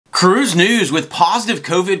Cruise news: with positive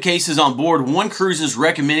COVID cases on board, one cruise is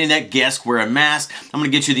recommending that guests wear a mask. I'm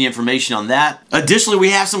going to get you the information on that. Additionally,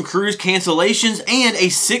 we have some cruise cancellations and a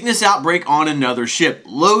sickness outbreak on another ship.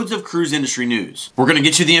 Loads of cruise industry news. We're going to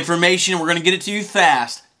get you the information. We're going to get it to you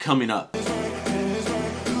fast coming up.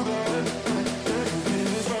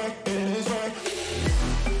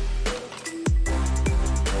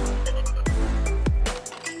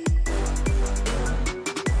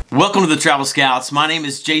 Welcome to the Travel Scouts. My name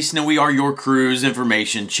is Jason and we are your cruise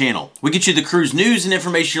information channel. We get you the cruise news and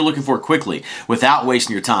information you're looking for quickly without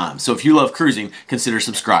wasting your time. So if you love cruising, consider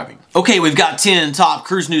subscribing. Okay, we've got 10 top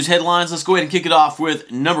cruise news headlines. Let's go ahead and kick it off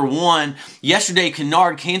with number 1. Yesterday,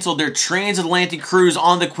 Cunard canceled their transatlantic cruise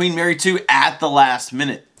on the Queen Mary 2 at the last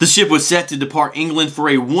minute. The ship was set to depart England for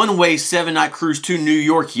a one-way 7-night cruise to New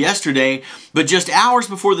York yesterday, but just hours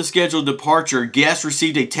before the scheduled departure, guests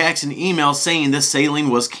received a text and email saying the sailing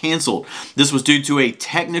was canceled. This was due to a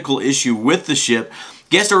technical issue with the ship.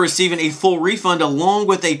 Guests are receiving a full refund along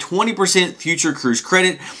with a 20% future cruise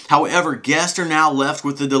credit. However, guests are now left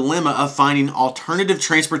with the dilemma of finding alternative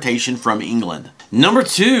transportation from England. Number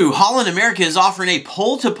 2, Holland America is offering a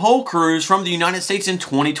pole-to-pole cruise from the United States in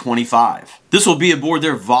 2025. This will be aboard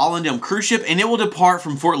their Volendam cruise ship and it will depart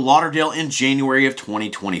from Fort Lauderdale in January of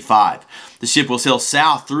 2025. The ship will sail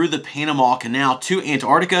south through the Panama Canal to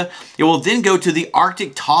Antarctica. It will then go to the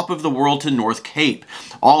Arctic top of the world to North Cape.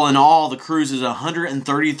 All in all, the cruise is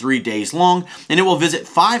 133 days long and it will visit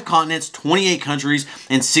 5 continents, 28 countries,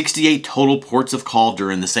 and 68 total ports of call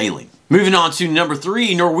during the sailing. Moving on to number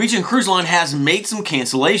 3, Norwegian Cruise Line has made some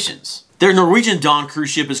cancellations. Their Norwegian Dawn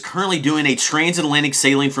cruise ship is currently doing a transatlantic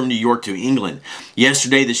sailing from New York to England.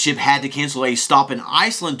 Yesterday, the ship had to cancel a stop in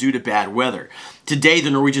Iceland due to bad weather. Today,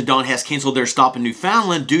 the Norwegian Dawn has canceled their stop in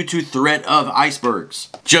Newfoundland due to threat of icebergs.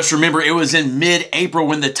 Just remember, it was in mid-April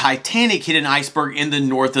when the Titanic hit an iceberg in the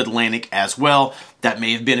North Atlantic as well. That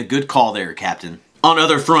may have been a good call there, Captain. On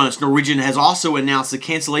other fronts, Norwegian has also announced the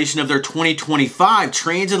cancellation of their 2025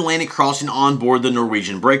 transatlantic crossing on board the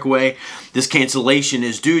Norwegian Breakaway. This cancellation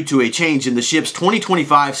is due to a change in the ship's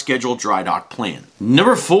 2025 scheduled dry dock plan.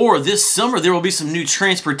 Number 4, this summer there will be some new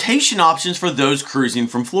transportation options for those cruising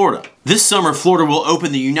from Florida. This summer, Florida will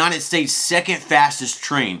open the United States' second fastest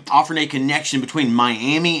train, offering a connection between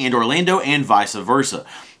Miami and Orlando and vice versa.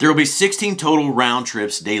 There will be 16 total round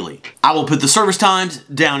trips daily. I will put the service times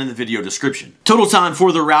down in the video description. Total time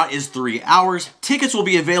for the route is 3 hours. Tickets will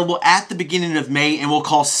be available at the beginning of May and will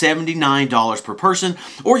cost $79 per person,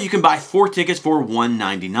 or you can buy 4 tickets for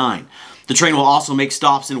 $199. The train will also make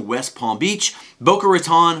stops in West Palm Beach, Boca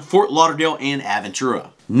Raton, Fort Lauderdale, and Aventura.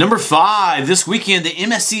 Number 5, this weekend the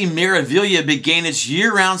MSC Meraviglia began its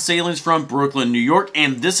year-round sailings from Brooklyn, New York,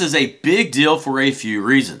 and this is a big deal for a few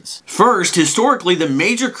reasons. First, historically, the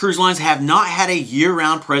major cruise lines have not had a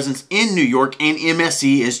year-round presence in New York, and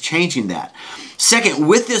MSC is changing that. Second,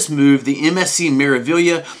 with this move, the MSC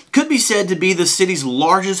Meraviglia could be said to be the city's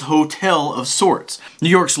largest hotel of sorts. New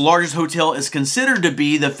York's largest hotel is considered to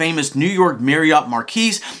be the famous New York Marriott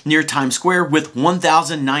Marquis near Times Square with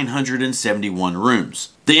 1,971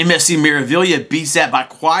 rooms. The MSC Meraviglia beats that by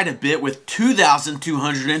quite a bit with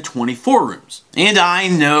 2,224 rooms. And I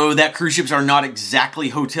know that cruise ships are not exactly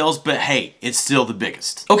hotels, but hey, it's still the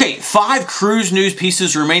biggest. Okay, 5 cruise news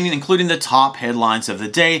pieces remaining, including the top headlines of the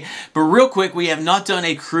day. But real quick, we have not done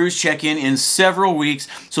a cruise check-in in several weeks,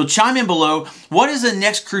 so chime in below. What is the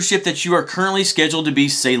next cruise ship that you are currently scheduled to be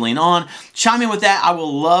sailing on? Chime in with that. I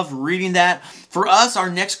will love reading that. For us, our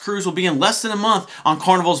next cruise will be in less than a month on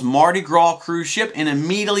Carnival's Mardi Gras cruise ship, and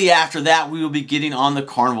immediately after that, we will be getting on the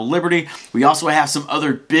Carnival Liberty. We also have some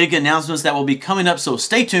other big announcements that will be coming up, so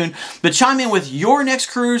stay tuned. But chime in with your next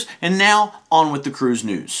cruise, and now on with the cruise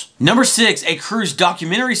news. Number 6, a cruise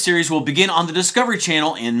documentary series will begin on the Discovery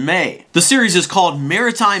Channel in May. The series is called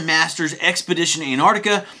Maritime Masters Expedition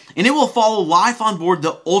Antarctica, and it will follow life on board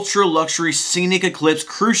the ultra-luxury Scenic Eclipse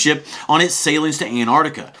cruise ship on its sailings to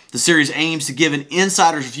Antarctica. The series aims to give an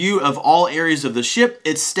insider's view of all areas of the ship,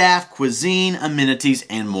 its staff, cuisine, amenities,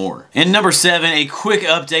 and more. And number 7, a quick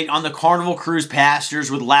update on the Carnival Cruise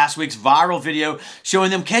passengers with last week's viral video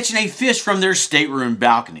showing them catching a fish from their stateroom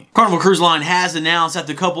balcony. Carnival Cruise Line has announced that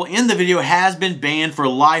the couple in the video has been banned for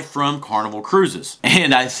life from Carnival Cruises.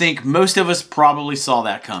 And I think most of us probably saw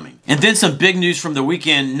that coming. And then some big news from the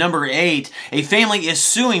weekend. Number 8, a family is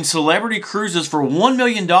suing Celebrity Cruises for $1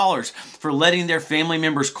 million for letting their family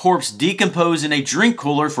member's corpse decompose in a drink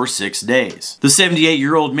cooler for 6 days. The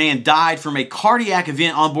 78-year-old man died from a cardiac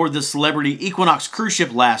event on board the Celebrity Equinox cruise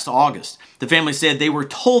ship last August. The family said they were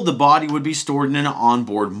told the body would be stored in an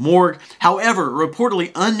onboard morgue. However,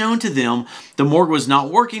 reportedly unknown to them, the morgue was not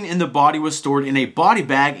working and the body was stored in a body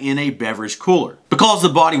bag in a beverage cooler. Because the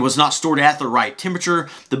body was not stored at the right temperature,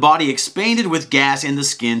 the body expanded with gas and the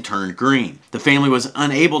skin turned green. The family was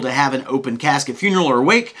unable to have an open casket funeral or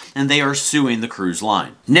wake, and they are suing the cruise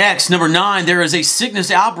line. Next, number 9, there is a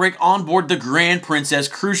sickness outbreak on board the Grand Princess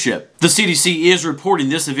cruise ship. The CDC is reporting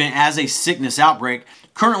this event as a sickness outbreak.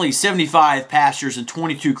 Currently, 75 passengers and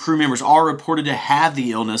 22 crew members are reported to have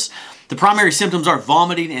the illness. The primary symptoms are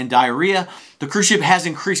vomiting and diarrhea. The cruise ship has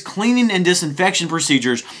increased cleaning and disinfection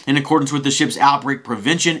procedures in accordance with the ship's outbreak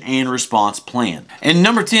prevention and response plan. And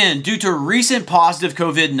number 10, due to recent positive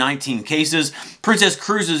COVID-19 cases, Princess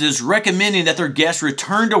Cruises is recommending that their guests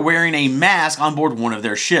return to wearing a mask on board one of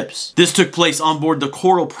their ships. This took place on board the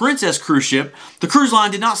Coral Princess cruise ship. The cruise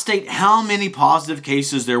line did not state how many positive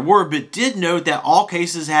cases there were, but did note that all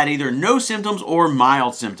cases had either no symptoms or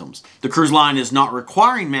mild symptoms. The cruise line is not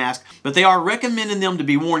requiring masks, but they are recommending them to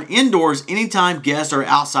be worn indoors anytime guests are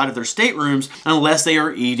outside of their staterooms unless they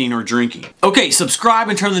are eating or drinking. Okay, subscribe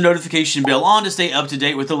and turn the notification bell on to stay up to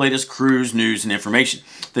date with the latest cruise news and information.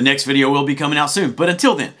 The next video will be coming out soon, but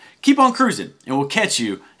until then, keep on cruising and we'll catch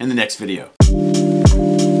you in the next video.